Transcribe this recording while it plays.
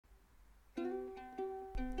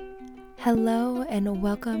Hello, and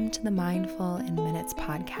welcome to the Mindful in Minutes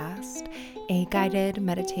podcast, a guided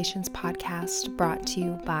meditations podcast brought to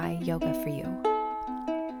you by Yoga for You.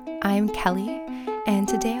 I'm Kelly, and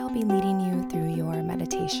today I'll be leading you through your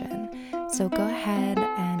meditation. So go ahead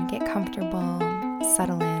and get comfortable,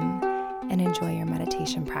 settle in, and enjoy your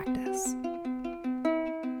meditation practice.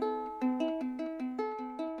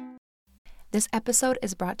 This episode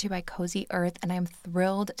is brought to you by Cozy Earth, and I'm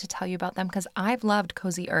thrilled to tell you about them because I've loved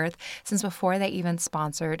Cozy Earth since before they even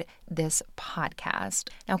sponsored this podcast.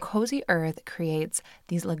 Now, Cozy Earth creates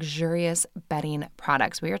these luxurious bedding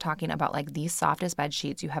products. We are talking about like the softest bed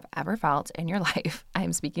sheets you have ever felt in your life.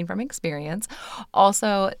 I'm speaking from experience.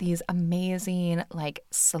 Also, these amazing like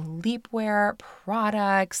sleepwear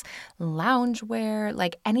products, loungewear,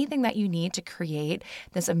 like anything that you need to create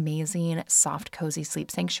this amazing, soft, cozy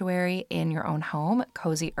sleep sanctuary in your own home,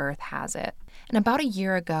 Cozy Earth has it. And about a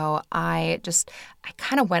year ago, I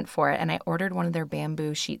kind of went for it and I ordered one of their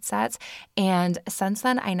bamboo sheet sets. And since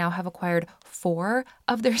then, I now have acquired 4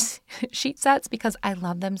 of their sheet sets because I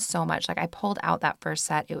love them so much. Like I pulled out that first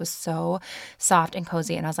set. It was so soft and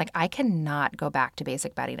cozy. And I was like, I cannot go back to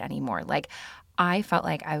basic bedding anymore. Like I felt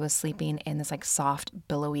like I was sleeping in this like soft,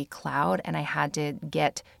 billowy cloud, and I had to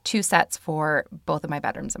get 2 sets for both of my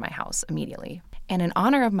bedrooms in my house immediately. And in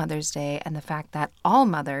honor of Mother's Day and the fact that all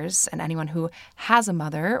mothers and anyone who has a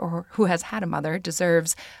mother or who has had a mother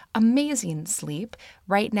deserves amazing sleep,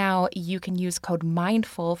 right now you can use code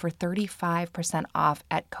MINDFUL for 35% off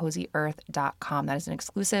at CozyEarth.com. That is an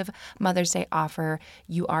exclusive Mother's Day offer.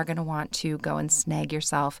 You are going to want to go and snag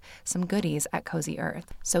yourself some goodies at Cozy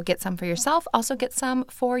Earth. So get some for yourself, also get some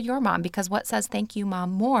for your mom, because what says thank you,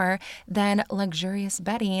 mom, more than luxurious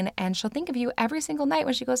bedding? And she'll think of you every single night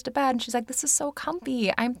when she goes to bed. And she's like, this is so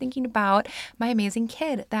comfy. I'm thinking about my amazing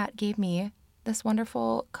kid that gave me this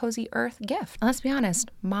wonderful Cozy Earth gift. And let's be honest,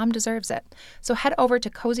 mom deserves it. So head over to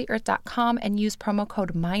CozyEarth.com and use promo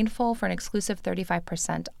code MINDFUL for an exclusive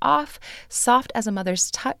 35% off. Soft as a mother's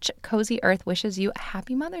touch, Cozy Earth wishes you a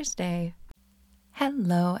happy Mother's Day.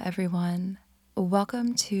 Hello, everyone.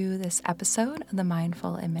 Welcome to this episode of the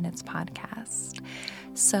Mindful in Minutes podcast.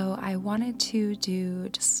 So I wanted to do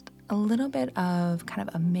just a little bit of kind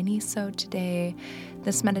of a mini-sode today.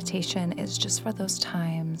 This meditation is just for those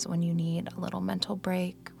times when you need a little mental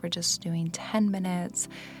break. We're just doing 10 minutes,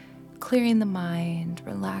 clearing the mind,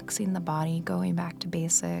 relaxing the body, going back to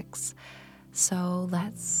basics. So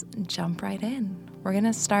let's jump right in. We're going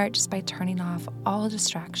to start just by turning off all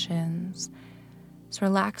distractions. So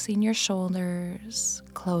relaxing your shoulders,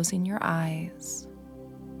 closing your eyes.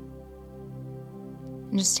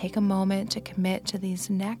 And just take a moment to commit to these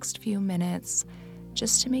next few minutes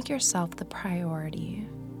just to make yourself the priority.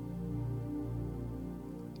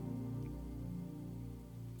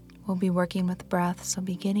 We'll be working with breath, so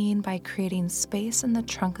beginning by creating space in the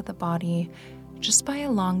trunk of the body just by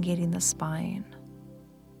elongating the spine.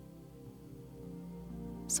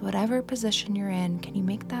 So whatever position you're in, can you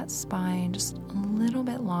make that spine just a little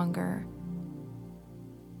bit longer?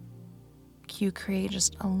 Can you create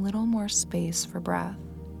just a little more space for breath?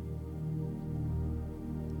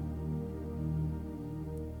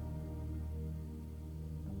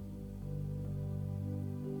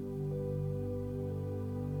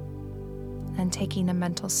 And taking a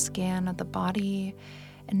mental scan of the body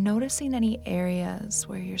and noticing any areas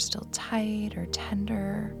where you're still tight or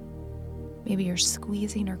tender. Maybe you're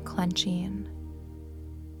squeezing or clenching.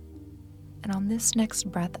 And on this next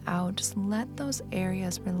breath out, just let those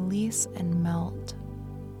areas release and melt.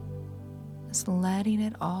 Just letting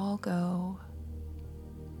it all go.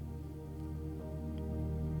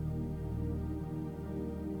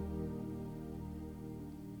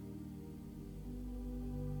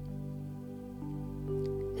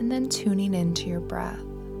 And then tuning into your breath.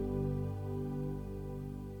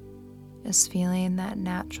 Just feeling that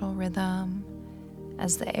natural rhythm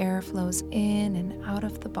as the air flows in and out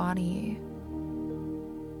of the body.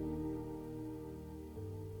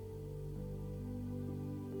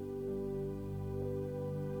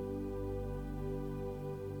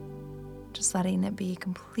 Just letting it be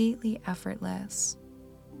completely effortless.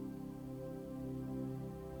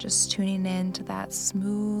 Just tuning in to that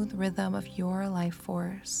smooth rhythm of your life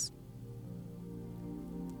force.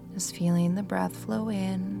 Just feeling the breath flow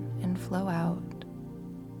in and flow out.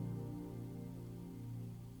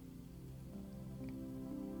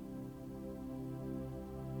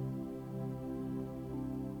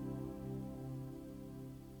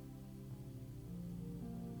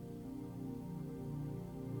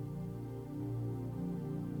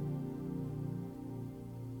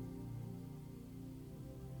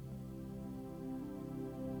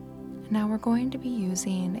 Now we're going to be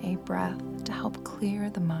using a breath to help clear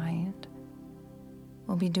the mind.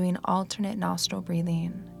 We'll be doing alternate nostril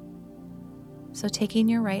breathing. So taking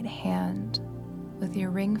your right hand with your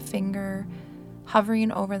ring finger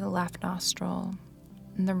hovering over the left nostril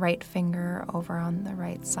and the right finger over on the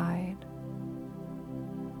right side.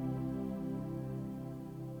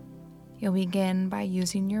 You'll begin by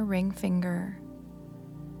using your ring finger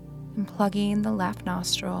and plugging the left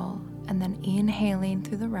nostril and then inhaling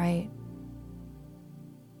through the right.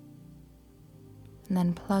 And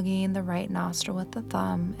then plugging the right nostril with the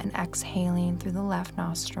thumb and exhaling through the left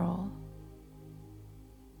nostril.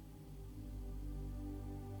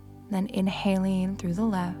 Then inhaling through the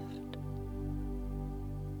left.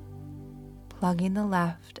 Plugging the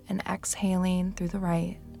left and exhaling through the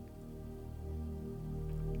right.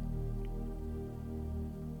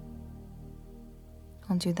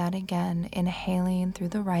 I'll do that again, inhaling through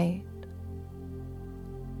the right.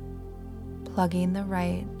 Plugging the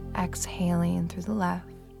right, exhaling through the left.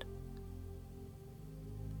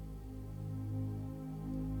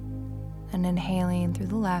 And inhaling through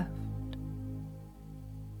the left.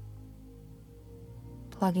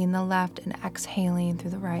 Plugging the left and exhaling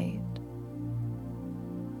through the right.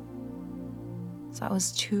 So that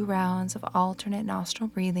was 2 rounds of alternate nostril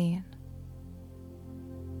breathing.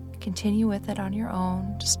 Continue with it on your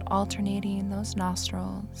own, just alternating those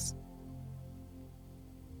nostrils.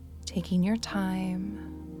 Taking your time.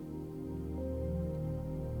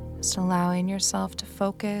 Just allowing yourself to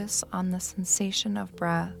focus on the sensation of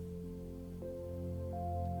breath.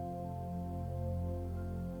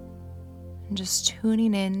 And just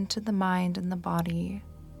tuning in to the mind and the body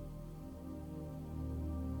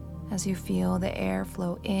as you feel the air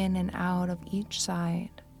flow in and out of each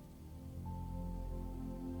side.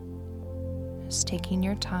 Just taking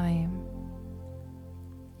your time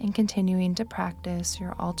and continuing to practice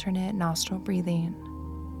your alternate nostril breathing.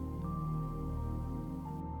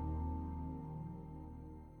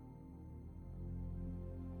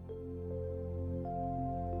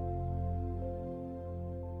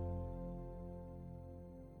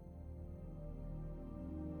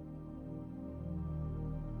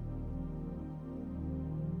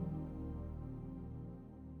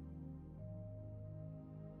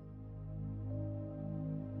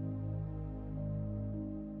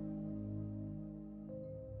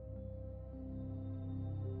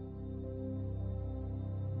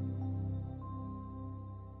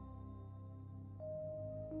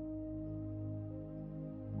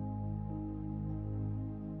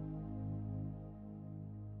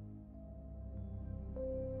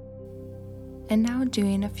 And now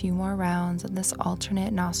doing a few more rounds of this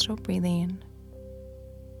alternate nostril breathing.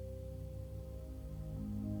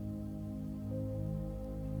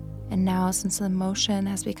 And now, since the motion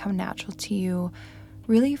has become natural to you,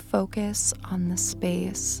 really focus on the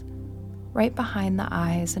space right behind the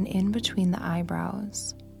eyes and in between the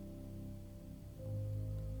eyebrows.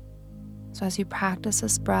 So as you practice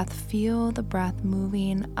this breath, feel the breath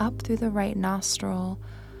moving up through the right nostril,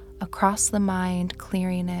 across the mind,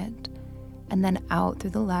 clearing it, and then out through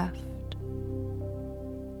the left.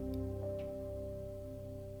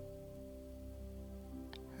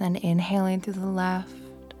 Then inhaling through the left,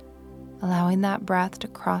 allowing that breath to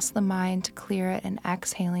cross the mind to clear it, and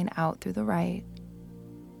exhaling out through the right.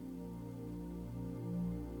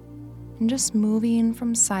 And just moving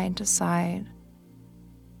from side to side,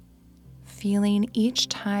 feeling each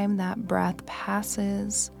time that breath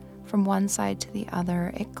passes from one side to the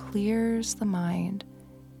other, it clears the mind,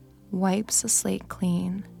 wipes the slate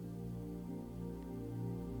clean.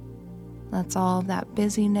 Lets all of that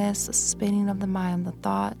busyness, the spinning of the mind, the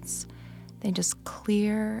thoughts, they just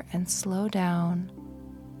clear and slow down,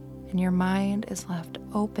 and your mind is left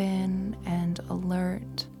open and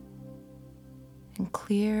alert and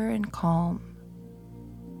clear and calm.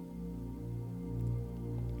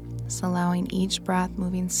 Just allowing each breath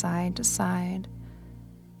moving side to side.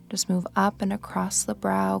 Just move up and across the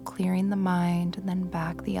brow, clearing the mind, and then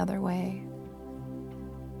back the other way.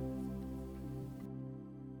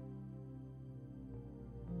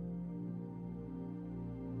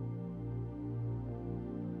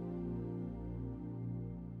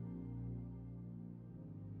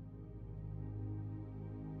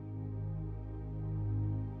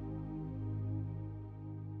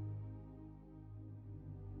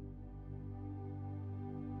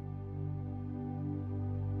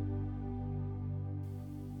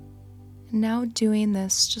 Now doing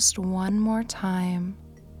this just one more time,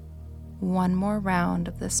 one more round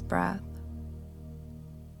of this breath.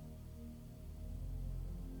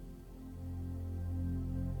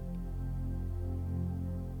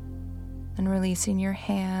 And releasing your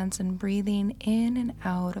hands and breathing in and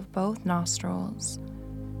out of both nostrils.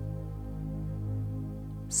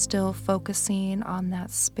 Still focusing on that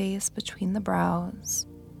space between the brows.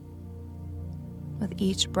 With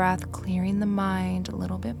each breath, clearing the mind a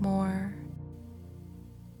little bit more.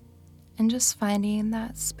 And just finding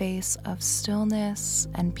that space of stillness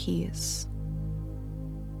and peace.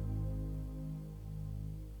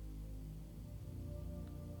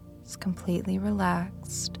 It's completely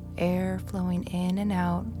relaxed, air flowing in and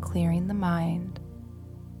out, clearing the mind.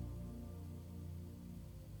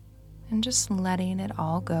 And just letting it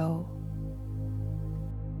all go.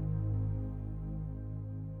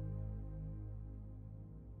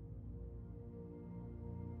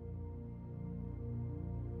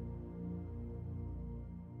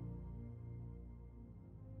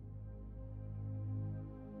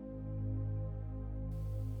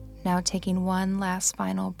 Now taking one last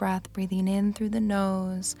final breath, breathing in through the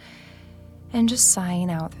nose and just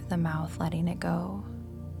sighing out through the mouth, letting it go.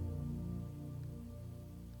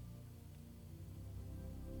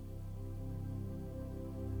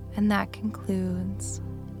 And that concludes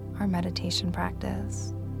our meditation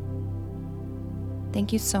practice.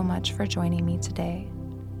 Thank you so much for joining me today.